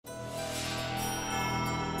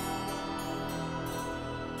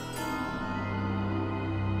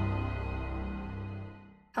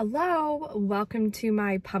Hello, welcome to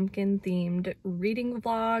my pumpkin themed reading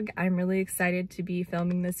vlog. I'm really excited to be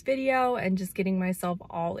filming this video and just getting myself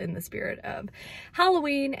all in the spirit of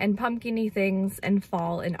Halloween and pumpkin-y things and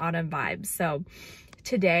fall and autumn vibes. So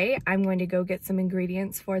today I'm going to go get some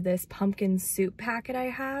ingredients for this pumpkin soup packet I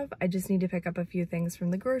have. I just need to pick up a few things from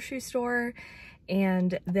the grocery store,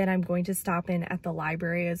 and then I'm going to stop in at the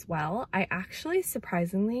library as well. I actually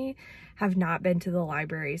surprisingly have not been to the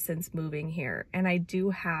library since moving here, and I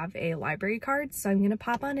do have a library card, so I'm gonna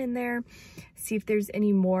pop on in there, see if there's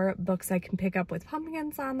any more books I can pick up with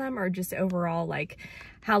pumpkins on them or just overall like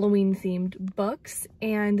Halloween themed books.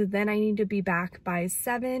 And then I need to be back by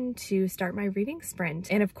 7 to start my reading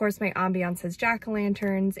sprint. And of course my ambiance has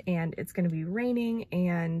jack-o'-lanterns and it's gonna be raining,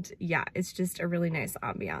 and yeah, it's just a really nice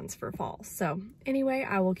ambiance for fall. So anyway,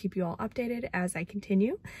 I will keep you all updated as I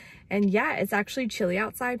continue. And yeah, it's actually chilly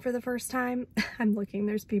outside for the first time. I'm looking,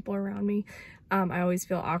 there's people around me. I always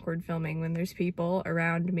feel awkward filming when there's people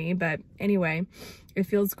around me, but anyway, it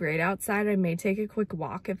feels great outside. I may take a quick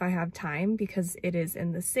walk if I have time because it is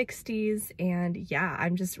in the 60s, and yeah,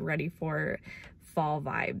 I'm just ready for fall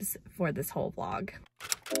vibes for this whole vlog.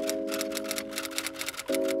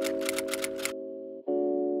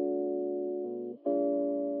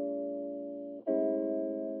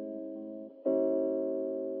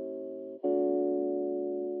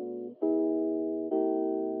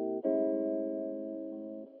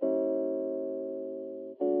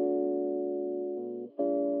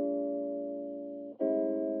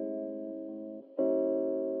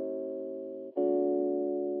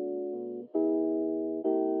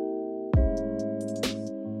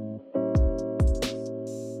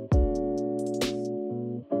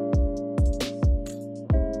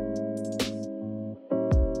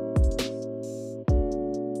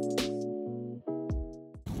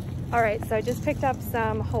 All right, so I just picked up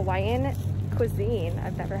some Hawaiian cuisine.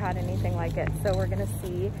 I've never had anything like it, so we're gonna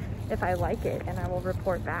see if I like it and I will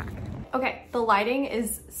report back. Okay, the lighting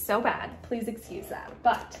is so bad, please excuse that.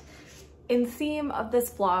 But in theme of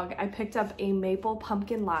this vlog, I picked up a maple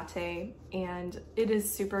pumpkin latte and it is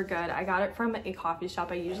super good. I got it from a coffee shop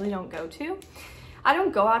I usually don't go to. I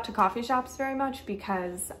don't go out to coffee shops very much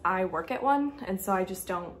because I work at one, and so I just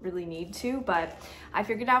don't really need to, but I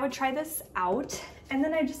figured I would try this out. And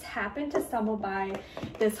then I just happened to stumble by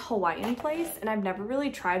this Hawaiian place, and I've never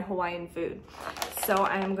really tried Hawaiian food. So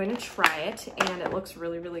I am going to try it, and it looks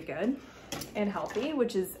really, really good and healthy,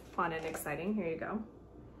 which is fun and exciting. Here you go.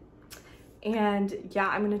 And yeah,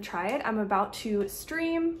 I'm gonna try it. I'm about to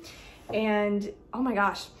stream, and oh my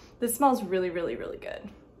gosh, this smells really, really, really good.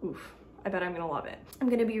 Oof. I bet I'm gonna love it. I'm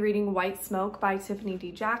gonna be reading White Smoke by Tiffany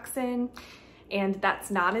D. Jackson, and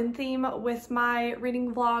that's not in theme with my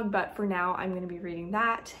reading vlog, but for now I'm gonna be reading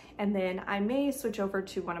that, and then I may switch over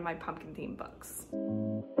to one of my pumpkin themed books.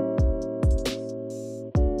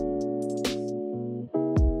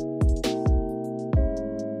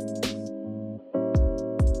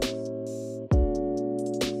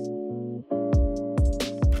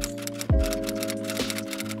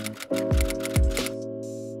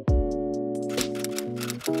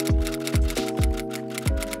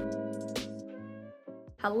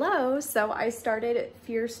 Hello, so I started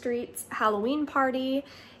Fear Street's Halloween party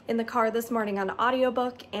in the car this morning on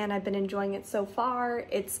audiobook, and I've been enjoying it so far.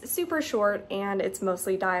 It's super short and it's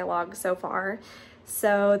mostly dialogue so far.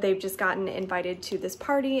 So they've just gotten invited to this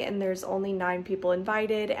party, and there's only 9 people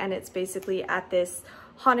invited, and it's basically at this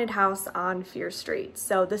haunted house on Fear Street.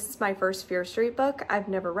 So this is my first Fear Street book. I've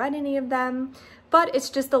never read any of them, but it's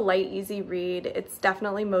just a light, easy read. It's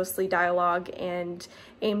definitely mostly dialogue and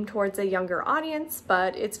aimed towards a younger audience,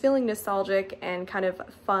 but it's feeling nostalgic and kind of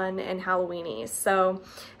fun and Halloween-y. So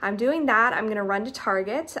I'm doing that. I'm gonna run to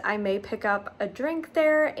Target. I may pick up a drink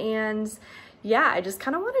there, and yeah, I just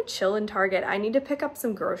kind of want to chill in Target. I need to pick up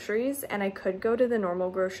some groceries, and I could go to the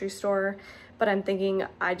normal grocery store, but I'm thinking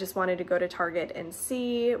I just wanted to go to Target and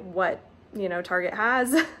see what, you know, Target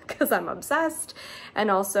has because I'm obsessed.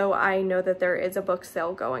 And also I know that there is a book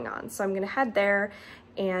sale going on, so I'm gonna head there.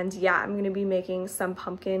 And yeah, I'm gonna be making some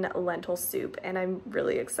pumpkin lentil soup, and I'm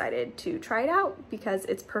really excited to try it out because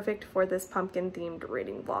it's perfect for this pumpkin themed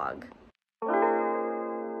reading vlog.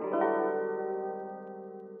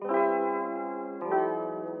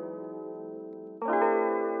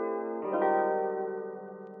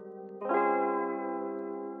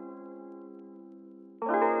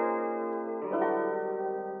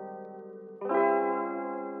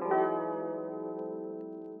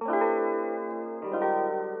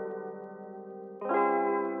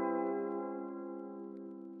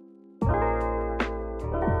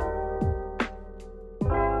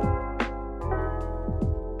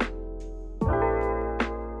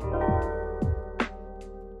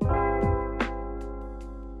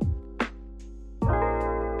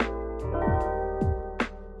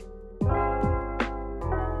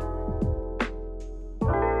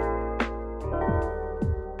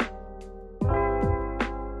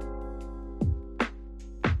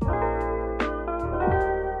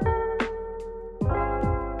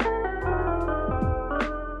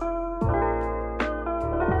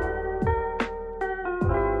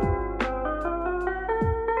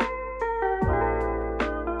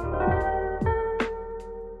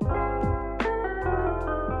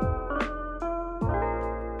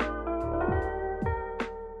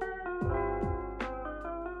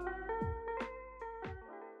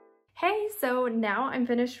 So now I'm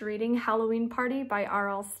finished reading Halloween Party by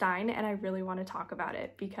R.L. Stine, and I really want to talk about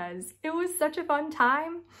it because it was such a fun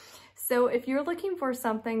time. So if you're looking for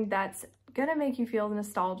something that's gonna make you feel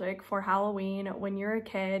nostalgic for Halloween when you're a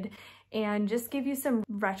kid and just give you some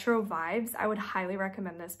retro vibes, I would highly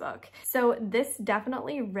recommend this book. So this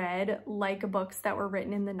definitely read like books that were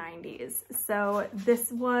written in the 90s. So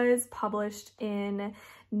this was published in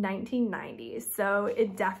 1990. So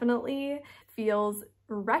it definitely feels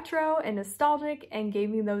retro and nostalgic and gave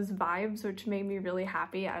me those vibes, which made me really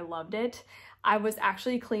happy. I loved it. I was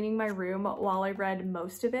actually cleaning my room while I read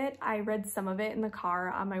most of it. I read some of it in the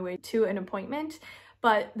car on my way to an appointment,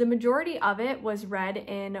 but the majority of it was read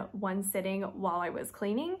in one sitting while I was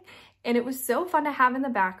cleaning. And it was so fun to have in the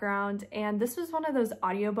background. And this was one of those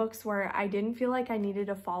audiobooks where I didn't feel like I needed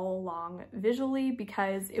to follow along visually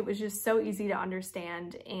because it was just so easy to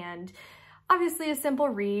understand and obviously a simple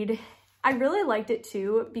read. I really liked it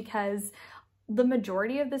too because the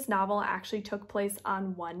majority of this novel actually took place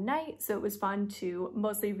on one night. So it was fun to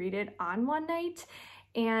mostly read it on one night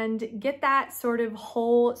and get that sort of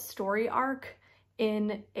whole story arc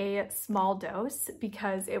in a small dose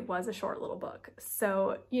because it was a short little book.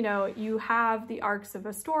 So, you know, you have the arcs of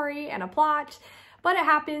a story and a plot, but it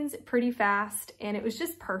happens pretty fast and it was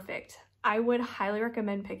just perfect. I would highly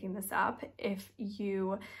recommend picking this up if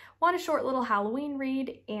you want a short little Halloween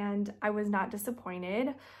read, and I was not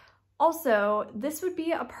disappointed. Also, this would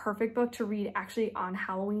be a perfect book to read actually on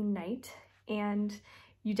Halloween night, and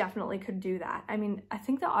you definitely could do that. I mean, I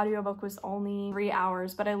think the audiobook was only 3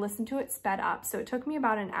 hours, but I listened to it sped up. So it took me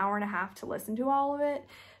about an hour and a half to listen to all of it.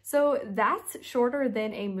 So that's shorter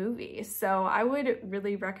than a movie. So I would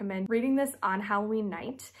really recommend reading this on Halloween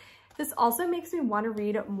night. This also makes me want to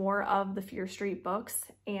read more of the Fear Street books,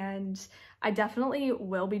 and I definitely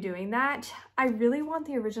will be doing that. I really want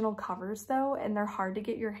the original covers though, and they're hard to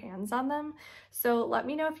get your hands on them. So let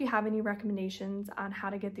me know if you have any recommendations on how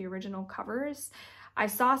to get the original covers. I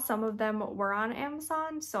saw some of them were on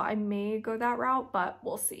Amazon, so I may go that route, but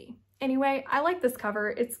we'll see. Anyway, I like this cover,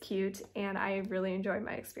 it's cute, and I really enjoyed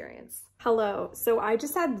my experience. Hello, so I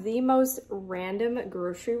just had the most random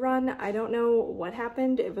grocery run. I don't know what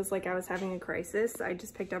happened. It was like I was having a crisis. I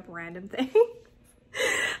just picked up random things.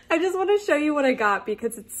 I just want to show you what I got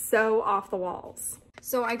because it's so off the walls.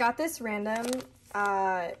 So I got this random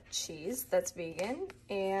cheese that's vegan,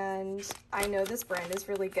 and I know this brand is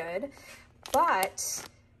really good, but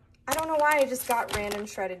I don't know why I just got random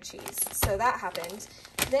shredded cheese. So that happened.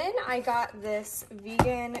 Then I got this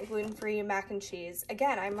vegan gluten-free mac and cheese.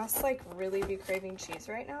 Again, I must like really be craving cheese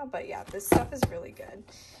right now, but yeah, this stuff is really good.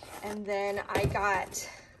 And then I got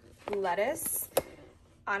lettuce.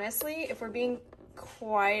 Honestly, if we're being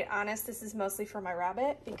quite honest, this is mostly for my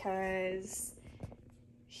rabbit because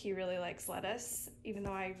he really likes lettuce, even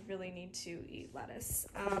though I really need to eat lettuce.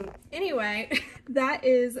 Anyway, that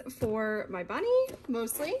is for my bunny,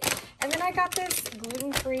 mostly. And then I got this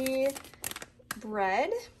gluten-free bread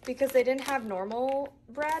because they didn't have normal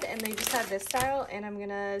bread and they just had this style, and I'm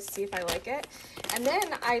gonna see if I like it. And then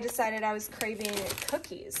I decided I was craving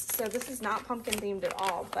cookies. So this is not pumpkin themed at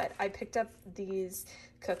all, but I picked up these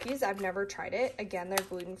cookies. I've never tried it. Again, they're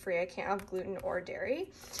gluten-free. I can't have gluten or dairy.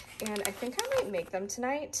 And I think I might make them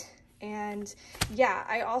tonight. And yeah,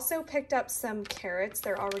 I also picked up some carrots.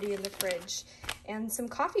 They're already in the fridge, and some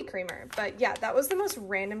coffee creamer. But yeah, that was the most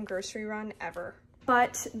random grocery run ever.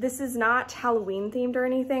 But this is not Halloween themed or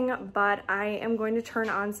anything, but I am going to turn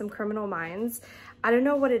on some Criminal Minds. I don't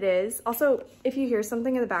know what it is. Also, if you hear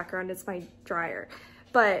something in the background, it's my dryer.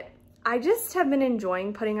 But I just have been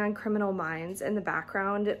enjoying putting on Criminal Minds in the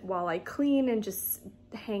background while I clean and just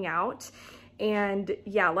hang out. And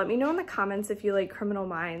yeah, let me know in the comments if you like Criminal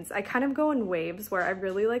Minds. I kind of go in waves where I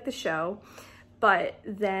really like the show, but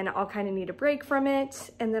then I'll kind of need a break from it,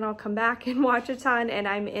 and then I'll come back and watch a ton, and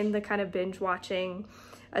I'm in the kind of binge watching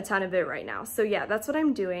a ton of it right now. So yeah, that's what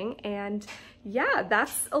I'm doing. And yeah,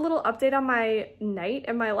 that's a little update on my night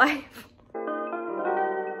and my life.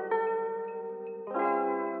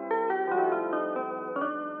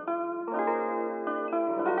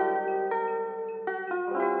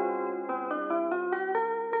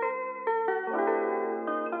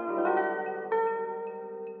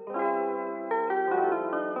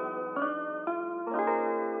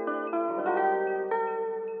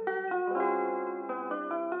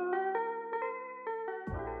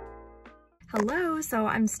 Hello, so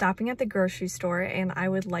I'm stopping at the grocery store and I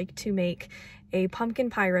would like to make a pumpkin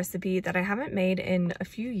pie recipe that I haven't made in a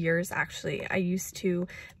few years actually. I used to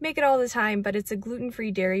make it all the time, but it's a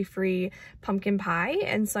gluten-free, dairy-free pumpkin pie,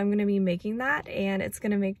 and so I'm going to be making that, and it's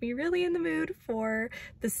going to make me really in the mood for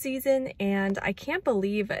the season, and I can't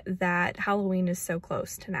believe that Halloween is so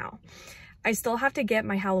close to now. I still have to get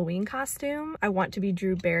my Halloween costume. I want to be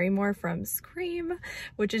Drew Barrymore from Scream,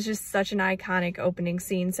 which is just such an iconic opening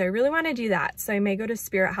scene. So I really want to do that. So I may go to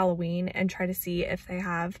Spirit Halloween and try to see if they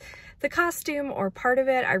have the costume or part of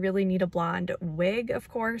it. I really need a blonde wig, of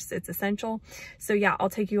course. It's essential. So yeah, I'll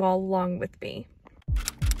take you all along with me.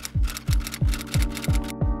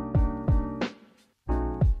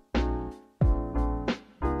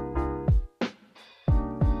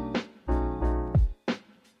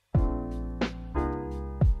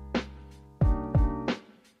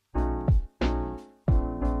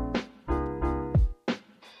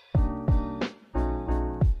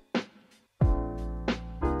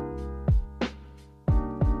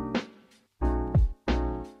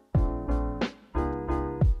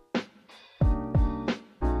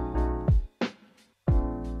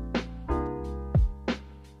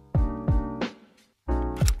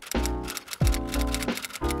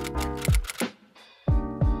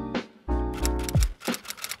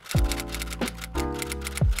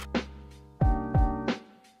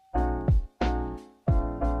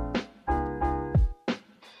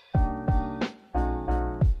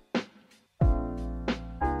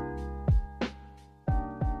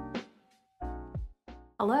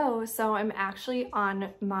 Hello, so I'm actually on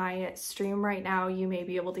my stream right now. You may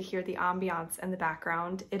be able to hear the ambiance in the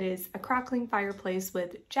background. It is a crackling fireplace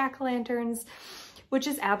with jack-o'-lanterns, which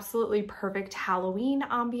is absolutely perfect Halloween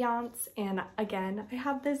ambiance. And again, I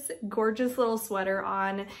have this gorgeous little sweater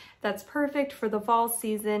on that's perfect for the fall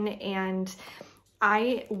season, and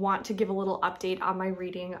I want to give a little update on my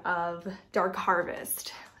reading of Dark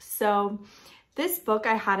Harvest. So this book,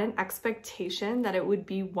 I had an expectation that it would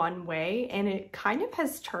be one way, and it kind of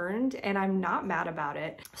has turned, and I'm not mad about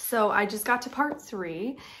it. So I just got to part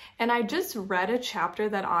 3, and I just read a chapter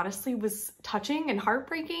that honestly was touching and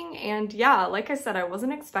heartbreaking. And yeah, like I said, I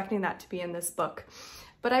wasn't expecting that to be in this book,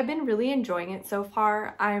 but I've been really enjoying it so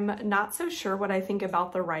far. I'm not so sure what I think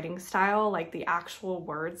about the writing style, like the actual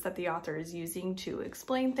words that the author is using to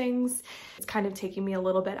explain things. It's kind of taking me a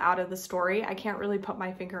little bit out of the story. I can't really put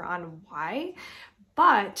my finger on why,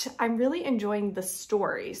 but I'm really enjoying the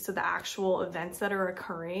story, so the actual events that are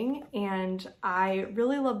occurring, and I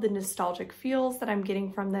really love the nostalgic feels that I'm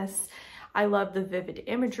getting from this. I love the vivid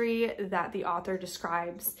imagery that the author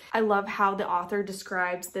describes. I love how the author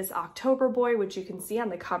describes this October boy, which you can see on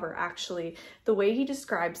the cover actually. The way he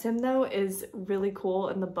describes him though is really cool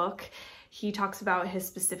in the book. He talks about his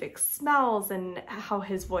specific smells and how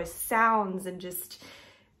his voice sounds, and just,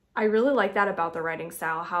 I really like that about the writing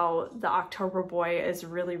style, how the October boy is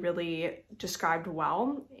really described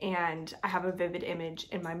well, and I have a vivid image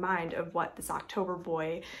in my mind of what this October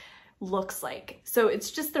boy looks like. So it's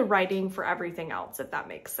just the writing for everything else, if that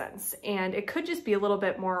makes sense. And it could just be a little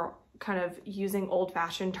bit more kind of using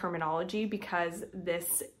old-fashioned terminology because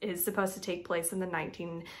this is supposed to take place in the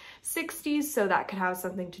 1960s, so that could have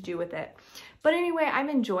something to do with it. But anyway, I'm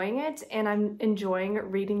enjoying it, and I'm enjoying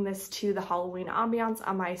reading this to the Halloween ambiance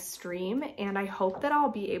on my stream, and I hope that I'll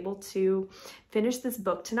be able to finish this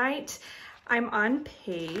book tonight. I'm on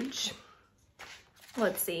page,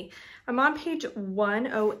 let's see, I'm on page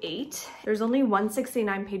 108. There's only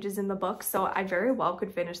 169 pages in the book, so I very well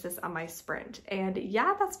could finish this on my sprint. And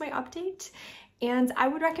yeah, that's my update. And I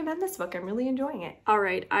would recommend this book. I'm really enjoying it. All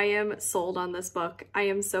right, I am sold on this book. I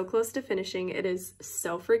am so close to finishing. It is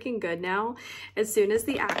so freaking good now. As soon as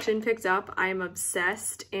the action picked up, I am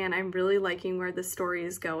obsessed, and I'm really liking where the story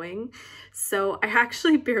is going. So I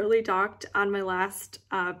actually barely talked on my last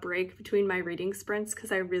break between my reading sprints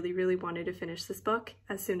because I really wanted to finish this book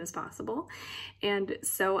as soon as possible. And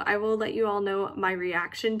so I will let you all know my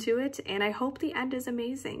reaction to it, and I hope the end is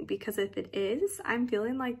amazing, because if it is, I'm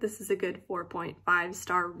feeling like this is a good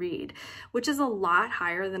 4.5-star read, which is a lot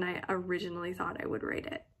higher than I originally thought I would rate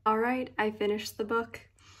it. All right, I finished the book.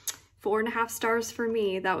 4.5 stars for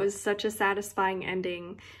me. That was such a satisfying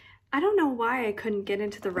ending. I don't know why I couldn't get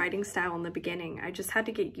into the writing style in the beginning. I just had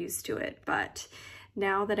to get used to it, but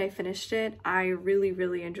now that I finished it, I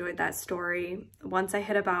really enjoyed that story. Once I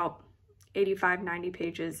hit about 85-90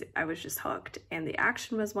 pages, I was just hooked, and the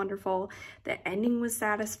action was wonderful. The ending was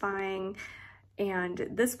satisfying. And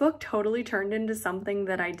this book totally turned into something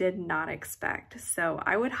that I did not expect. So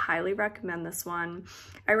I would highly recommend this one.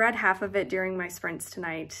 I read half of it during my sprints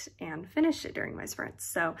tonight and finished it during my sprints.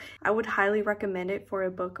 So I would highly recommend it for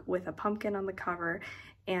a book with a pumpkin on the cover.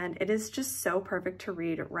 And it is just so perfect to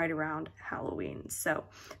read right around Halloween. So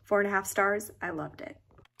 4.5 stars, I loved it.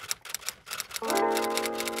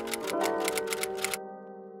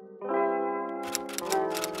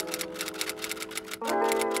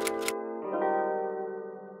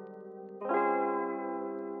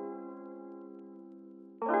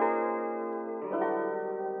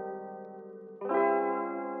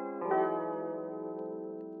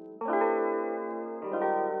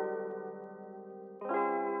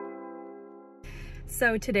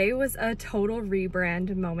 So today was a total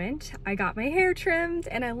rebrand moment. I got my hair trimmed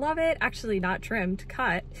and I love it. Actually not trimmed,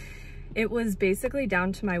 cut. It was basically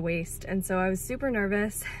down to my waist. And so I was super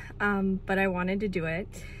nervous, but I wanted to do it.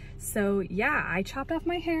 So yeah, I chopped off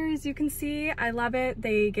my hair, as you can see. I love it.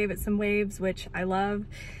 They gave it some waves, which I love.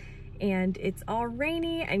 And it's all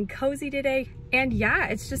rainy and cozy today. And yeah,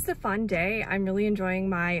 it's just a fun day. I'm really enjoying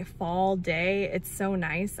my fall day. It's so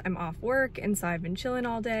nice. I'm off work, and so I've been chilling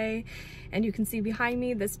all day. And you can see behind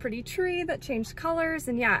me this pretty tree that changed colors.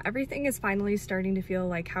 And yeah, everything is finally starting to feel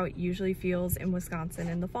like how it usually feels in Wisconsin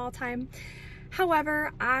in the fall time.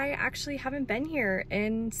 However, I actually haven't been here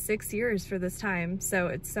in 6 years for this time. So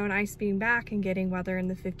it's so nice being back and getting weather in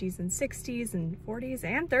the 50s and 60s and 40s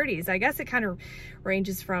and 30s. I guess it kind of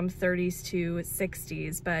ranges from 30s to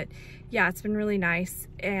 60s, but yeah, it's been really nice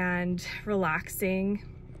and relaxing.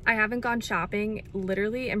 I haven't gone shopping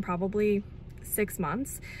literally in probably 6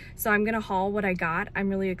 months. So I'm gonna haul what I got. I'm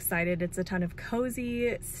really excited. It's a ton of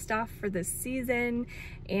cozy stuff for this season.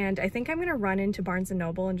 And I think I'm gonna run into Barnes &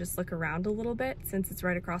 Noble and just look around a little bit since it's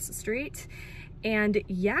right across the street. And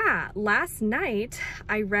yeah, last night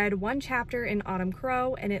I read one chapter in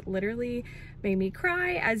Autumncrow and it literally made me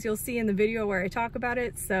cry, as you'll see in the video where I talk about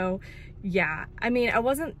it. So yeah, I mean, I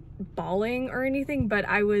wasn't bawling or anything, but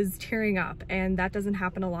I was tearing up, and that doesn't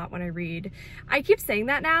happen a lot when I read. I keep saying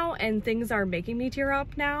that now, and things are making me tear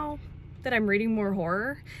up now that I'm reading more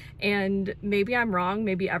horror, and maybe I'm wrong.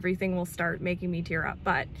 Maybe everything will start making me tear up,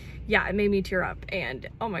 but yeah, it made me tear up. And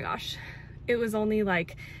oh my gosh, it was only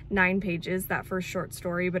like 9 pages, that first short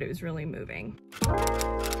story, but it was really moving.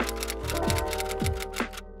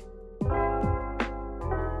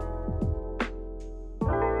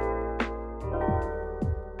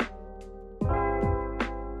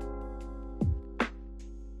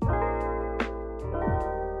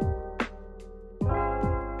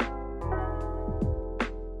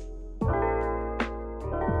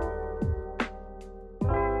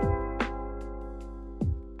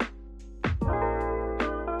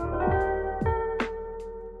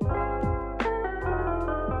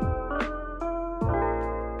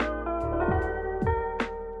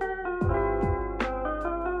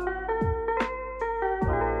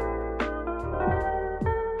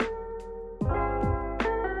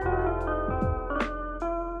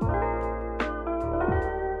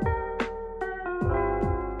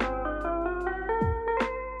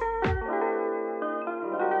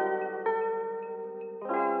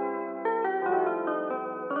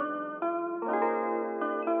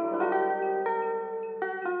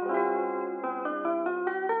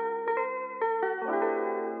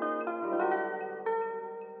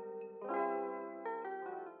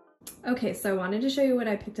 Okay, so I wanted to show you what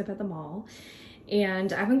I picked up at the mall,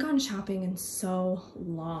 and I haven't gone shopping in so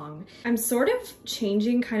long. I'm sort of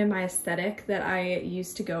changing kind of my aesthetic that I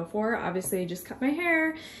used to go for. Obviously, I just cut my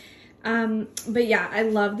hair, but yeah, I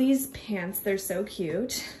love these pants. They're so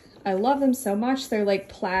cute. I love them so much. They're like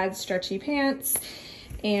plaid stretchy pants,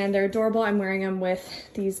 and they're adorable. I'm wearing them with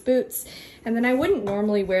these boots. And then I wouldn't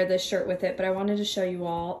normally wear this shirt with it, but I wanted to show you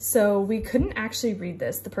all. So we couldn't actually read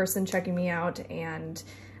this, the person checking me out and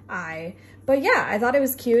but yeah, I thought it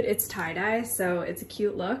was cute. It's tie-dye, so it's a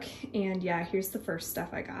cute look. And yeah, here's the first stuff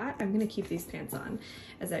I got. I'm gonna keep these pants on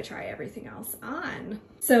as I try everything else on.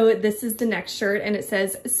 So this is the next shirt, and it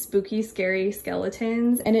says Spooky Scary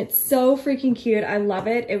Skeletons, and it's so freaking cute. I love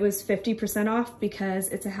it. It was 50% off because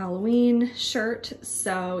it's a Halloween shirt.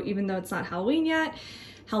 So even though it's not Halloween yet,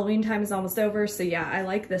 Halloween time is almost over, so yeah, I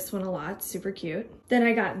like this one a lot. Super cute. Then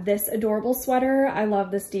I got this adorable sweater. I love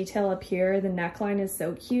this detail up here. The neckline is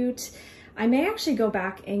so cute. I may actually go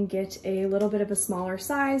back and get a little bit of a smaller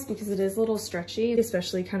size because it is a little stretchy,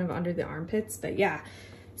 especially kind of under the armpits, but yeah,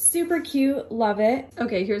 super cute, love it.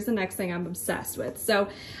 Okay, here's the next thing I'm obsessed with. So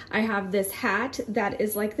I have this hat that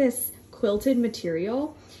is like this quilted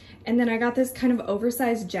material, And then I got this kind of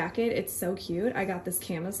oversized jacket. It's so cute. I got this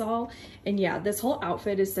camisole, and yeah, this whole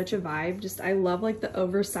outfit is such a vibe. Just, I love like the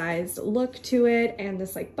oversized look to it, and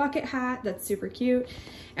this like bucket hat that's super cute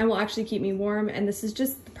and will actually keep me warm. And this is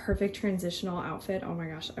just the perfect transitional outfit. Oh my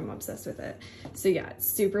gosh, I'm obsessed with it. So yeah, it's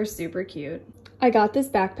super, super cute. I got this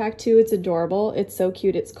backpack too. It's adorable. It's so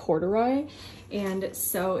cute. It's corduroy, and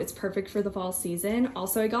so it's perfect for the fall season.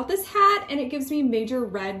 Also, I got this hat, and it gives me major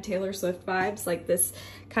red Taylor Swift vibes. Like this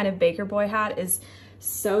kind of Baker Boy hat is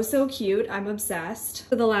so, so cute. I'm obsessed.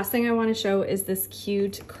 So the last thing I want to show is this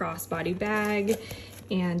cute crossbody bag.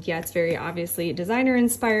 And yeah, it's very obviously designer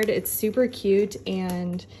inspired. It's super cute,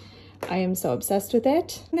 and I am so obsessed with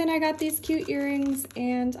it. And then I got these cute earrings,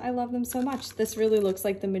 and I love them so much. This really looks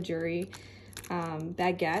like the Majuri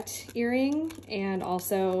baguette earring, and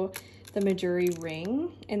also the Majuri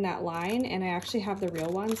ring in that line. And I actually have the real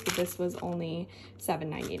ones, but this was only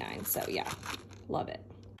 $7.99. So yeah, love it.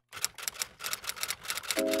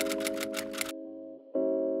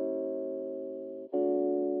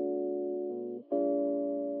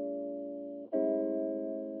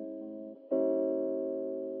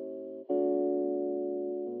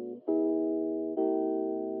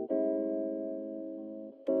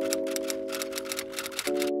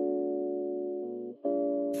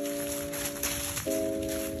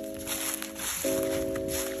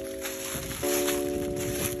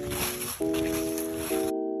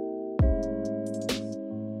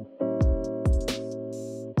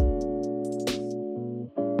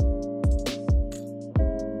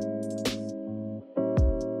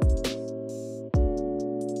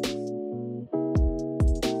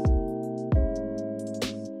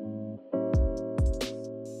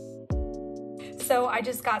 So I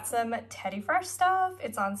just got some Teddy Fresh stuff.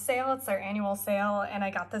 It's on sale. It's their annual sale. And I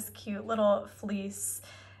got this cute little fleece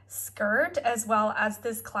skirt as well as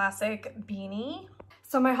this classic beanie.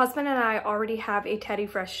 So my husband and I already have a Teddy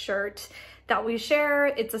Fresh shirt that we share.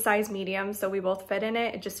 It's a size medium, so we both fit in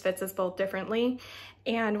it. It just fits us both differently.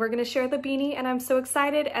 And we're gonna share the beanie, and I'm so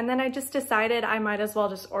excited. And then I just decided I might as well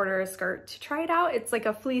just order a skirt to try it out. It's like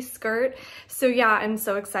a fleece skirt. So yeah, I'm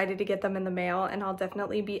so excited to get them in the mail, and I'll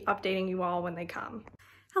definitely be updating you all when they come.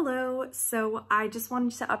 Hello, so I just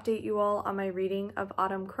wanted to update you all on my reading of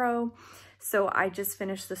Autumncrow. So I just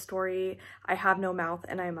finished the story, I Have No Mouth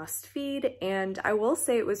and I Must Feed, and I will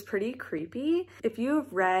say it was pretty creepy. If you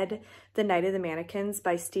have read The Night of the Mannequins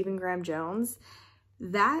by Stephen Graham Jones,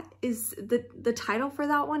 that is, the title for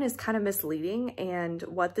that one is kind of misleading, and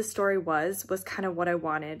what this story was kind of what I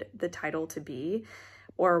wanted the title to be,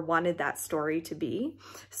 or wanted that story to be.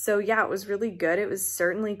 So yeah, it was really good. It was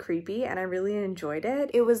certainly creepy, and I really enjoyed it.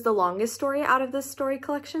 It was the longest story out of this story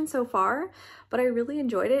collection so far, but I really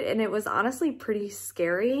enjoyed it, and it was honestly pretty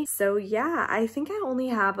scary. So yeah, I think I only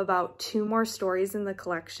have about 2 more stories in the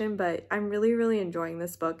collection, but I'm really, really enjoying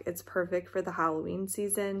this book. It's perfect for the Halloween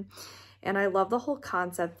season. And I love the whole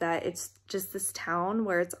concept that it's just this town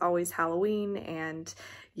where it's always Halloween, and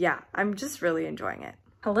yeah, I'm just really enjoying it.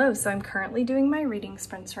 Hello, so I'm currently doing my reading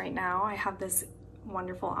sprints right now. I have this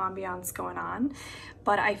wonderful ambiance going on,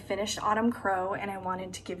 but I finished Autumncrow and I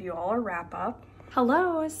wanted to give you all a wrap up.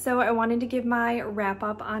 Hello, so I wanted to give my wrap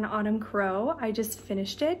up on Autumncrow. I just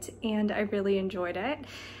finished it and I really enjoyed it.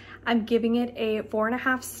 I'm giving it a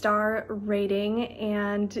 4.5-star rating,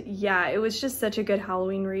 and yeah, it was just such a good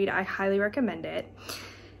Halloween read. I highly recommend it.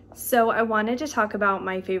 So I wanted to talk about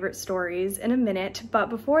my favorite stories in a minute,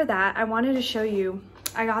 but before that, I wanted to show you,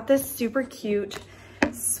 I got this super cute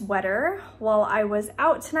sweater while I was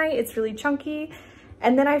out tonight. It's really chunky.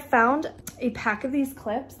 And then I found a pack of these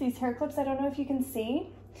clips, these hair clips, I don't know if you can see,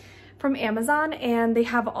 from Amazon, and they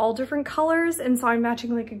have all different colors, and so I'm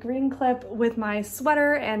matching like a green clip with my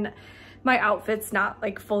sweater, and my outfit's not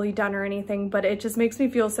like fully done or anything, but it just makes me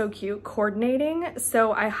feel so cute coordinating.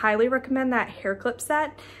 So I highly recommend that hair clip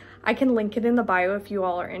set. I can link it in the bio if you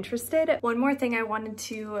all are interested. One more thing I wanted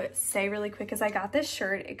to say really quick is I got this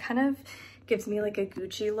shirt. It kind of gives me like a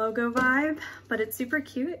Gucci logo vibe, but it's super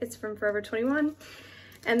cute. It's from Forever 21.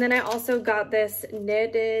 And then I also got this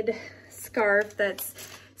knitted scarf that's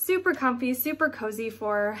super comfy, super cozy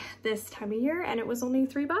for this time of year, and it was only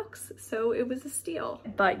 $3, so it was a steal.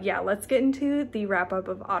 But yeah, let's get into the wrap up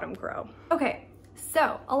of Autumncrow. Okay,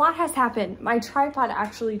 so a lot has happened. My tripod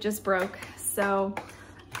actually just broke, so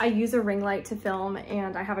I use a ring light to film,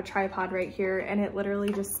 and I have a tripod right here, and it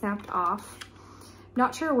literally just snapped off.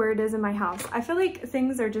 Not sure where it is in my house. I feel like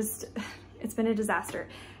things are just, it's been a disaster.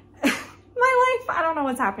 My life, I don't know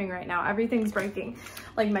what's happening right now. Everything's breaking.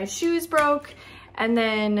 Like my shoes broke, and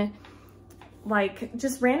then like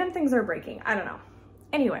just random things are breaking. I don't know.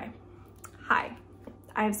 Anyway, hi.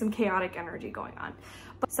 I have some chaotic energy going on.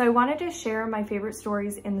 So I wanted to share my favorite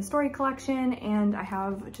stories in the story collection, and I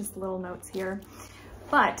have just little notes here.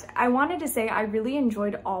 But I wanted to say I really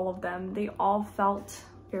enjoyed all of them. They all felt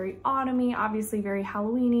very autumny, obviously very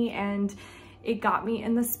Halloween-y, and it got me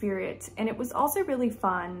in the spirit. And it was also really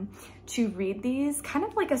fun to read these kind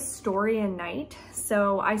of like a story a night.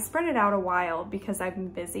 So I spread it out a while because I've been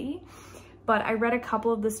busy, but I read a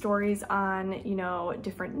couple of the stories on, you know,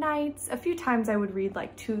 different nights. A few times I would read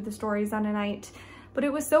like 2 of the stories on a night, but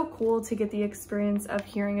it was so cool to get the experience of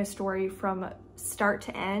hearing a story from start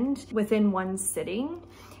to end within one sitting.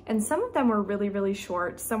 And some of them were really, really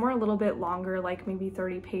short. Some were a little bit longer, like maybe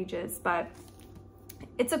 30 pages, but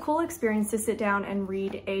it's a cool experience to sit down and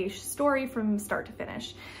read a story from start to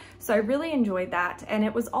finish. So I really enjoyed that. And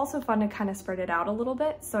it was also fun to kind of spread it out a little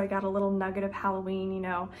bit. So I got a little nugget of Halloween, you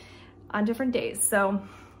know, on different days. So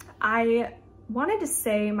I wanted to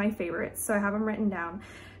say my favorites, so I have them written down.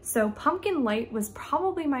 So Pumpkin Light was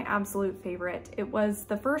probably my absolute favorite. It was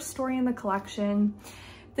the first story in the collection.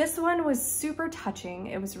 This one was super touching.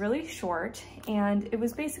 It was really short, and it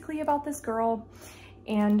was basically about this girl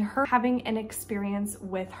and her having an experience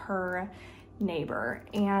with her neighbor.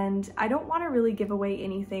 And I don't want to really give away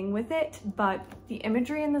anything with it, but the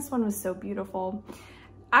imagery in this one was so beautiful.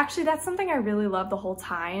 Actually, that's something I really loved the whole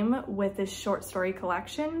time with this short story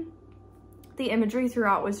collection. The imagery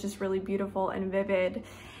throughout was just really beautiful and vivid,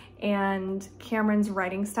 and Cameron's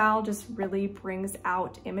writing style just really brings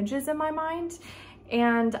out images in my mind.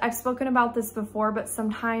 And I've spoken about this before, but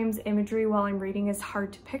sometimes imagery while I'm reading is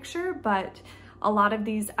hard to picture, but a lot of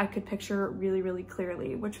these I could picture really, really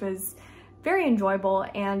clearly, which was very enjoyable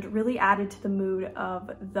and really added to the mood of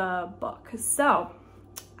the book. So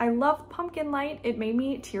I love Pumpkin Light. It made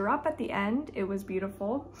me tear up at the end. It was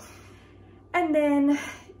beautiful. And then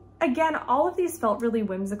again, all of these felt really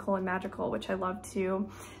whimsical and magical, which I love too.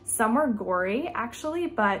 Some were gory actually,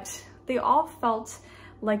 but they all felt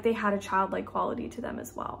like they had a childlike quality to them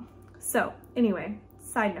as well. So anyway,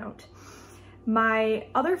 side note. My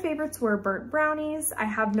other favorites were Burnt Brownies, I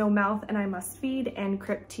Have No Mouth and I Must Feed, and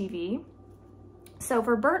Crypt TV. So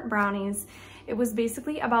for Burnt Brownies, it was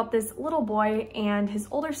basically about this little boy, and his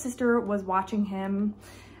older sister was watching him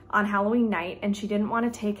on Halloween night, and she didn't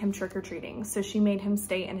want to take him trick-or-treating. So she made him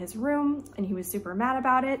stay in his room, and he was super mad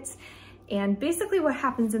about it. And basically what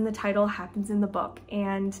happens in the title happens in the book.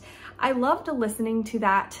 And I loved listening to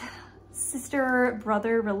that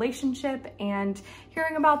sister-brother relationship and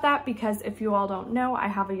hearing about that, because if you all don't know, I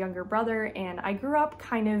have a younger brother and I grew up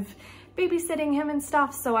kind of babysitting him and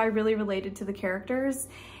stuff, so I really related to the characters.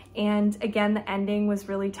 And again, the ending was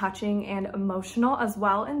really touching and emotional as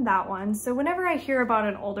well in that one. So whenever I hear about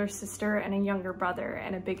an older sister and a younger brother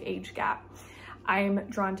and a big age gap, I'm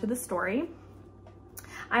drawn to the story.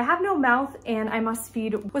 I Have No Mouth and I Must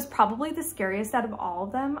Feed was probably the scariest out of all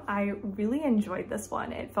of them. I really enjoyed this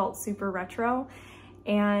one. It felt super retro.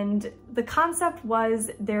 And the concept was,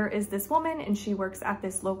 there is this woman and she works at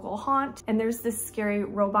this local haunt, and there's this scary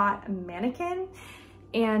robot mannequin.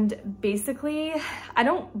 And basically, I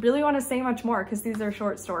don't really want to say much more because these are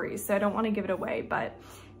short stories, so I don't want to give it away, but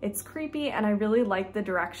it's creepy and I really liked the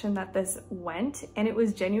direction that this went, and it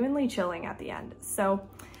was genuinely chilling at the end. So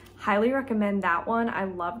highly recommend that one. I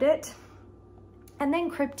loved it. And then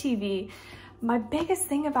Crypt TV. My biggest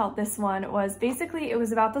thing about this one was basically it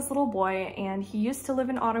was about this little boy, and he used to live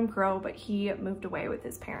in Autumncrow, but he moved away with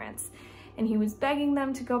his parents. And he was begging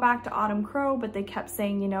them to go back to Autumncrow, but they kept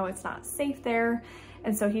saying, you know, it's not safe there.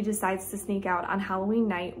 And so he decides to sneak out on Halloween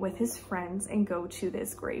night with his friends and go to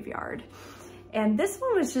this graveyard. And this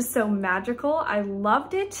one was just so magical. I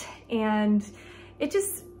loved it, and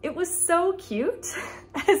it was so cute.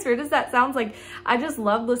 As weird as that sounds, like, I just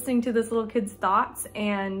love listening to this little kid's thoughts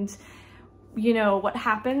and, you know, what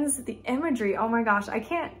happens, the imagery. Oh my gosh, I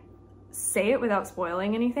can't say it without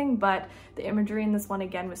spoiling anything, but the imagery in this one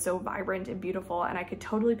again was so vibrant and beautiful, and I could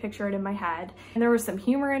totally picture it in my head. And there was some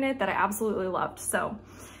humor in it that I absolutely loved. So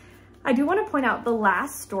I do want to point out the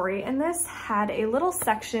last story in this had a little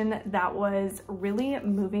section that was really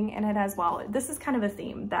moving in it as well. This is kind of a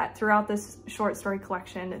theme that throughout this short story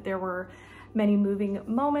collection, there were many moving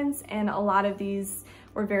moments, and a lot of these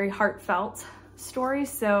were very heartfelt stories.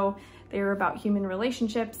 So they were about human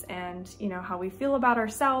relationships and, you know, how we feel about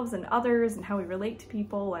ourselves and others and how we relate to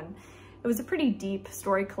people. And it was a pretty deep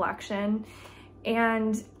story collection.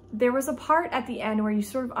 And there was a part at the end where you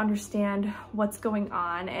sort of understand what's going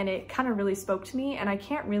on, and it kind of really spoke to me. And I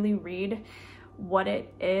can't really read what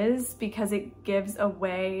it is because it gives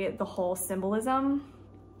away the whole symbolism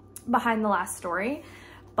behind the last story.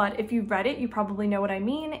 but if you've read it, you probably know what I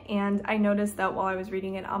mean. And I noticed that while I was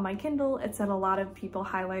reading it on my Kindle, it said a lot of people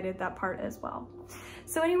highlighted that part as well.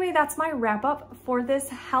 So anyway, that's my wrap up for this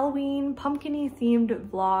Halloween pumpkin-y themed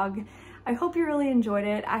vlog. I hope you really enjoyed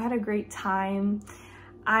it. I had a great time.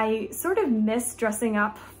 I sort of miss dressing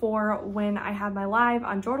up for when I had my live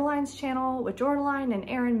on Jordaline's channel with Jordaline and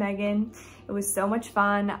Erin Megan. It was so much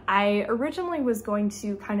fun. I originally was going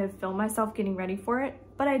to kind of film myself getting ready for it,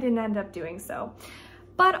 but I didn't end up doing so.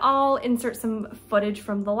 But I'll insert some footage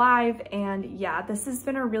from the live, and yeah, this has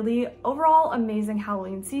been a really overall amazing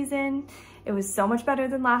Halloween season. It was so much better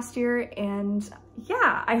than last year, and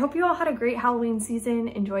yeah, I hope you all had a great Halloween season,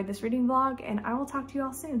 enjoyed this reading vlog, and I will talk to you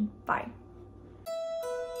all soon. Bye.